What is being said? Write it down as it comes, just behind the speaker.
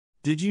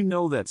Did you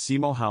know that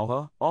Simo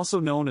Häyhä, also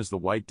known as the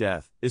White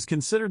Death, is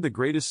considered the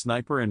greatest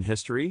sniper in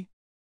history?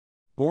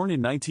 Born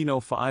in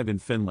 1905 in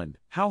Finland,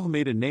 Häyhä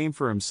made a name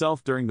for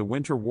himself during the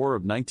Winter War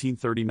of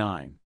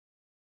 1939.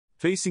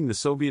 Facing the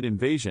Soviet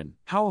invasion,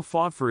 Häyhä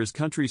fought for his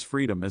country's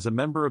freedom as a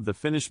member of the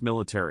Finnish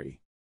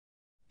military.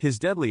 His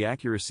deadly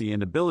accuracy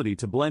and ability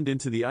to blend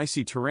into the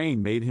icy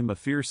terrain made him a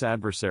fierce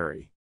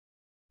adversary.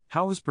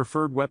 Häyhä's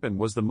preferred weapon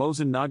was the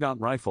Mosin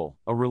Nagant rifle,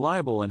 a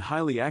reliable and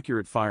highly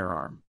accurate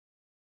firearm.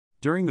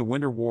 During the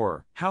Winter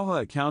War,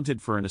 Häyhä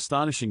accounted for an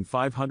astonishing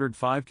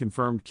 505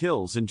 confirmed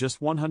kills in just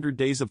 100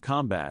 days of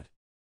combat.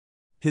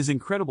 His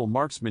incredible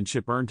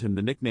marksmanship earned him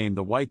the nickname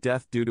the White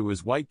Death due to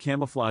his white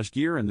camouflage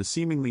gear and the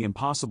seemingly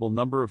impossible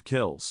number of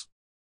kills.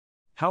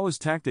 Häyhä's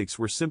tactics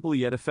were simple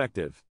yet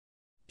effective.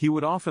 He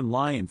would often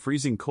lie in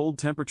freezing cold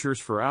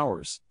temperatures for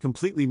hours,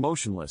 completely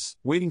motionless,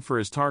 waiting for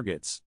his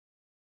targets.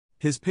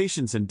 His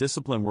patience and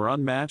discipline were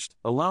unmatched,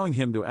 allowing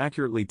him to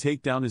accurately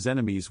take down his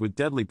enemies with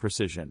deadly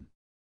precision.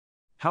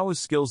 Häyhä's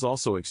skills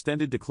also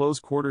extended to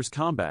close-quarters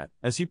combat,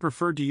 as he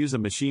preferred to use a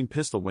machine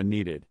pistol when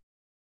needed.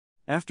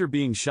 After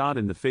being shot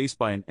in the face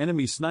by an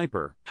enemy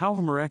sniper,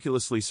 Häyhä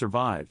miraculously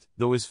survived,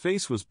 though his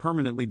face was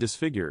permanently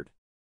disfigured.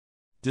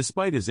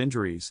 Despite his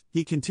injuries,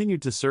 he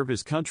continued to serve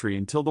his country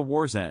until the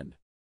war's end.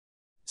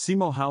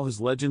 Simo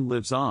Häyhä's legend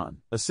lives on,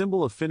 a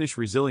symbol of Finnish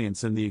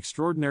resilience and the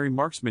extraordinary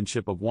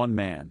marksmanship of one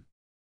man.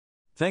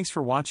 Thanks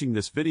for watching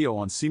this video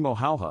on Simo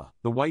Häyhä,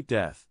 the White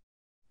Death.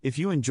 If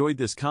you enjoyed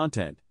this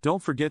content,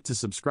 don't forget to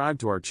subscribe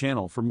to our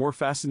channel for more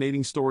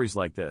fascinating stories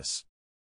like this.